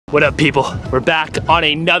What up, people? We're back on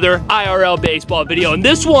another IRL baseball video, and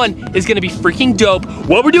this one is gonna be freaking dope.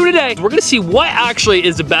 What we're doing today, we're gonna see what actually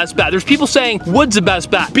is the best bat. There's people saying wood's the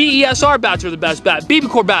best bat, BESR bats are the best bat,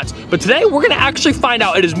 BBCOR bats, but today we're gonna actually find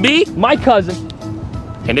out. It is me, my cousin,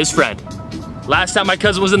 and his friend. Last time my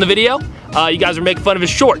cousin was in the video, you guys were making fun of his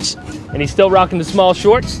shorts, and he's still rocking the small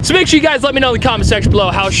shorts. So make sure you guys let me know in the comment section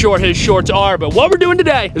below how short his shorts are. But what we're doing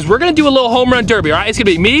today is we're gonna do a little home run derby, all right? It's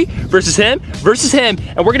gonna be me versus him,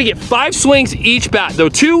 and we're gonna get 5 swings each bat. Though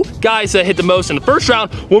 2 guys that hit the most in the first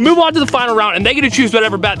round will move on to the final round, and they get to choose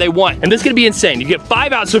whatever bat they want. And this is gonna be insane. You get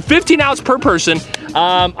 5 outs, so 15 outs per person.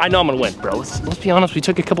 I know I'm gonna win, bro. Let's be honest, we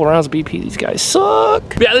took a couple rounds of BP. These guys suck.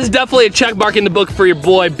 But yeah, this is definitely a check mark in the book for your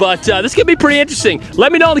boy, but this is gonna be pretty interesting.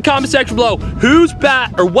 Let me know in the comment section below whose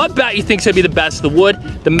bat or what bat you think is gonna be the best, the wood,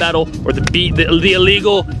 the metal, or the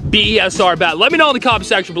illegal BESR bat. Let me know in the comment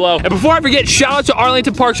section below. And before I forget, shout out to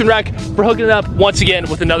Arlington Parks and Rec for hooking it up once again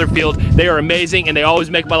with another field. They are amazing and they always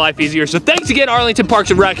make my life easier. So thanks again, Arlington Parks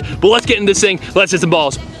and Rec. But let's get into this thing. Let's hit some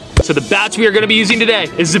balls. So the bats we are gonna be using today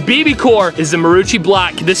is the BBCOR, is the Marucci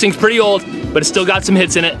Black. This thing's pretty old, but it's still got some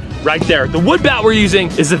hits in it right there. The wood bat we're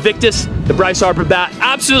using is the Victus, the Bryce Harper bat.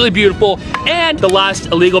 Absolutely beautiful. And the last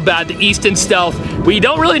illegal bat, the Easton Stealth. We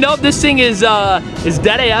don't really know if this thing is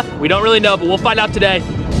dead AF. We don't really know, but we'll find out today.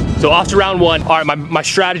 So off to round 1. All right, my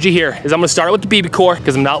strategy here is I'm gonna start with the BBCOR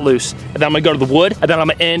because I'm not loose. And then I'm gonna go to the wood, and then I'm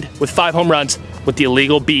gonna end with 5 home runs with the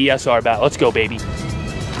illegal BESR bat. Let's go, baby.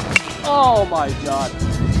 Oh my God.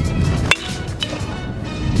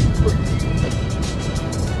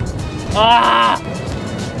 Ah!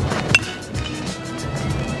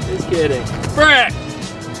 Just kidding. Frick!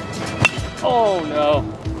 Oh no.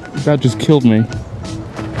 That just killed me. God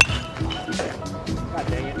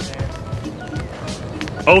dang it.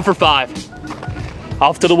 0 for 5.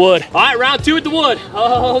 Off to the wood. All right, round 2 at the wood.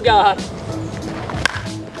 Oh God.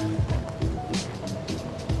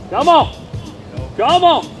 Come on. Come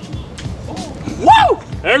on. Woo!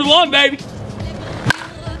 There's one, baby.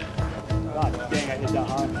 God dang, I hit that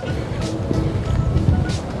high.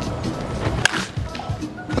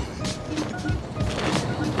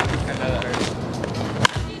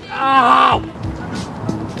 Ow!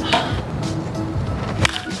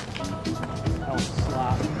 That was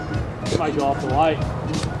slap. It might go off the light.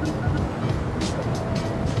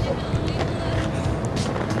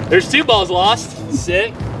 There's 2 balls lost.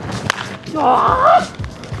 Sick.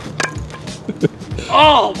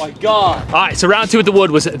 Oh my God. All right, so round 2 at the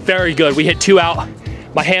wood was very good. We hit 2 out.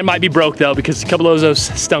 My hand might be broke though because a couple of those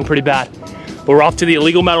stung pretty bad. But we're off to the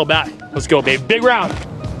illegal metal bat. Let's go, baby. Big round.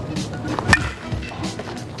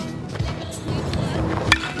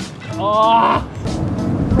 Oh,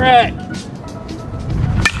 frick.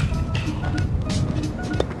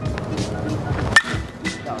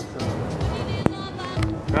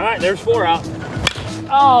 All right, there's 4 out.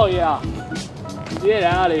 Oh yeah, get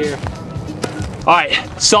out of here. All right,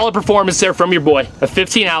 solid performance there from your boy. At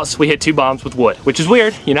 15 outs, we hit 2 bombs with wood, which is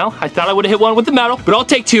weird, you know? I thought I would've hit 1 with the metal, but I'll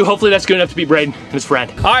take 2. Hopefully that's good enough to beat Braden and his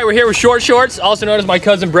friend. All right, we're here with Short Shorts, also known as my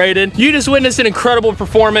cousin Braden. You just witnessed an incredible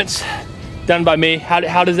performance done by me. How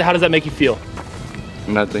does that make you feel?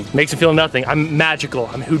 Nothing. Makes you feel nothing. I'm magical,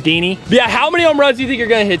 I'm Houdini. But yeah, how many home runs do you think you're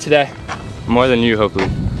gonna hit today? More than you, hopefully.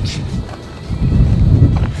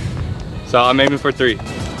 So I'm aiming for 3.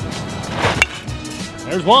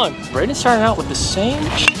 There's 1. Braden started out with the same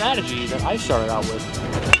strategy that I started out with.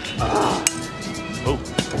 Oh.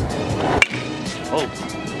 Oh.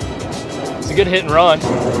 It's a good hit and run.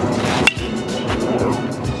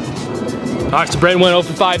 All right, so Braden went 0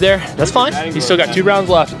 for 5 there. That's fine. He's still got 2 rounds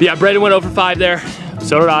left. But yeah, Braden went 0 for 5 there.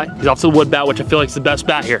 So did I. He's off to the wood bat, which I feel like is the best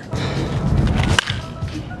bat here.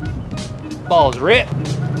 Ball's ripped.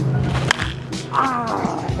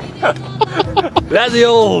 That's the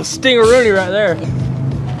old Stingaroonie right there.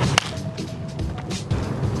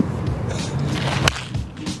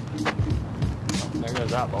 There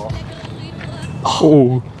goes that ball.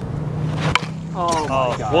 Oh. Oh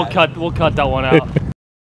my God. We'll cut that one out.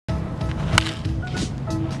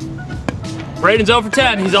 Braden's 0 for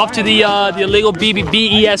 10. He's off to the illegal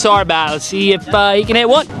BESR bat. Let's see if he can hit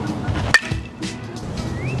 1.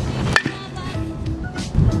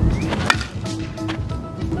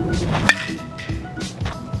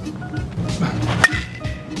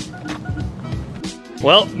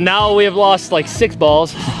 Well, now we have lost like 6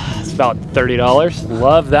 balls. It's about $30.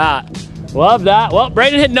 Love that. Love that. Well,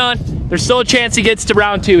 Braden hit none. There's still a chance he gets to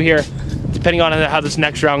round 2 here, depending on how this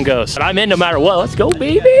next round goes. But I'm in no matter what. Let's go,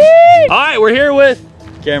 baby. All right, we're here with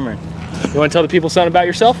Cameron. You want to tell the people something about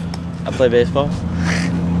yourself? I play baseball.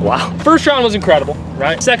 Wow. First round was incredible,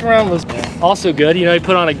 right? Second round was also good. You know, he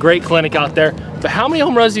put on a great clinic out there. But how many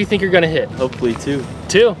home runs do you think you're gonna hit? Hopefully 2.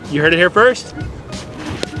 2. You heard it here first.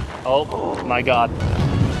 Oh my God.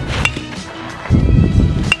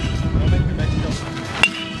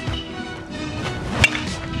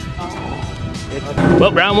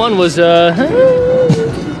 Well, round 1 was all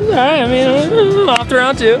right. I mean, off to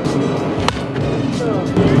round 2.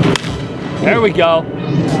 There we go.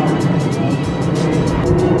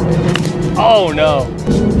 Oh no.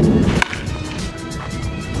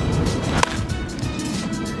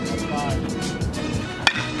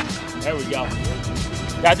 There we go.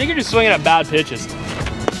 Yeah, I think you're just swinging at bad pitches.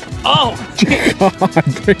 Oh! God.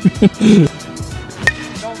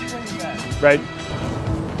 Right.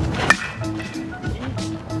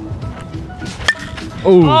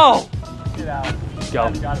 Oh. Oh! Get out. Go.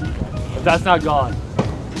 If that's not gone.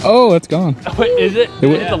 Oh, it's gone. Wait, is it? Did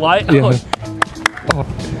it hit the light? Yeah. Oh.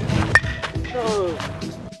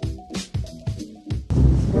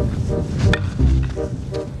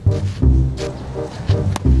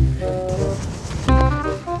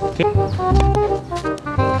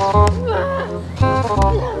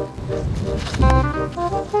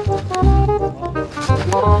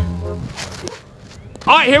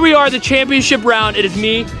 All right, here we are, the championship round. It is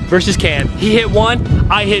me versus Cam. He hit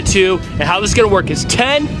 1, I hit 2, and how this is gonna work is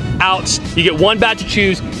 10 outs. You get 1 bat to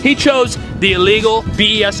choose. He chose the illegal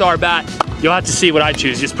BESR bat. You'll have to see what I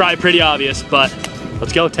choose. It's probably pretty obvious, but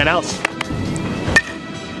let's go, 10 outs.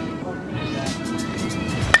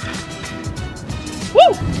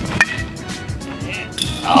 Woo!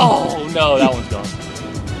 Oh no, that one's gone.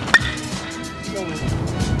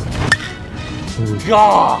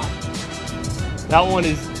 God. That one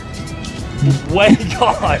is way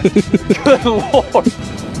gone. Good Lord.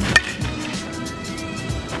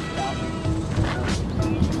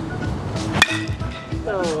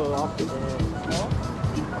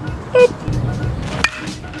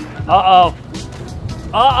 Uh-oh.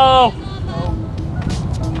 Uh-oh.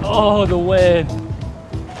 Oh, the wind.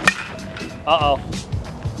 Uh-oh.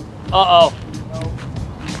 Uh-oh.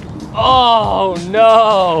 Oh,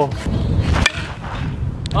 no.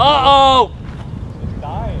 Uh-oh.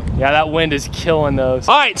 Yeah, that wind is killing those.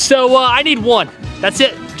 All right, so I need 1. That's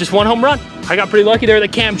it, just 1 home run. I got pretty lucky there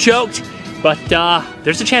that Cam choked, but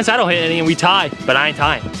there's a chance I don't hit any and we tie, but I ain't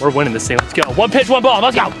tying. We're winning this thing, let's go. 1 pitch, 1 ball,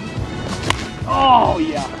 let's go. Oh,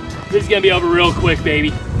 yeah. This is gonna be over real quick,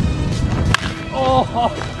 baby. Oh.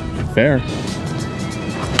 Fair.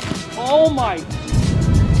 Oh my.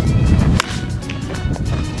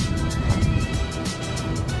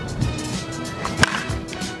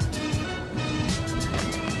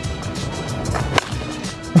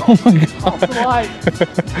 Oh my God. Off the light.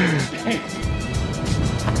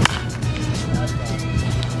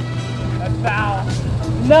 That's foul.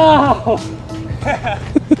 No.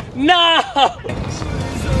 No.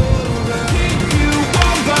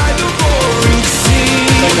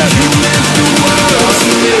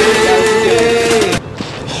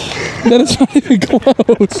 That is not even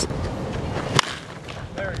close.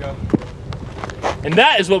 There we go. And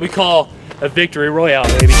that is what we call a victory royale,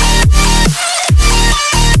 baby.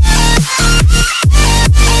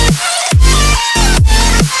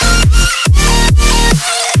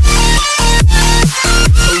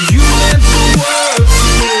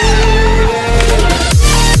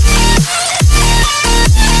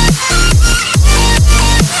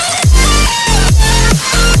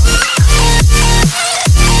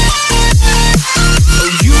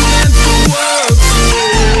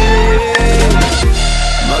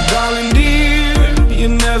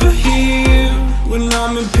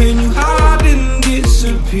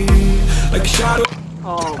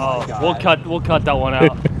 We'll cut that one out.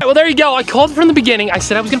 Right, well, there you go. I called it from the beginning. I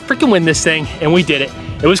said I was gonna freaking win this thing, and we did it.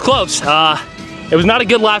 It was close. It was not a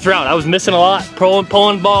good last round. I was missing a lot, pulling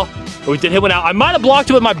the ball, but we did hit one out. I might have blocked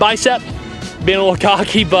it with my bicep, being a little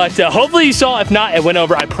cocky, but hopefully you saw. If not, it went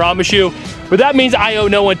over, I promise you. But that means I owe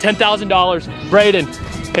no one $10,000. Braden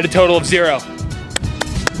hit a total of 0.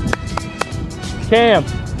 Cam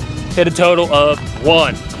hit a total of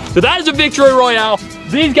 1. So that is a victory royale.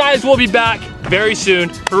 These guys will be back very soon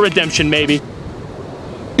for redemption, maybe.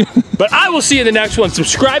 But I will see you in the next one.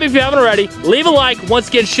 Subscribe if you haven't already. Leave a like. Once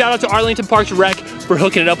again, shout out to Arlington Parks and Rec for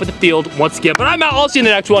hooking it up with the field once again. But I'm out. I'll see you in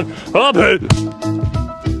the next one. Up.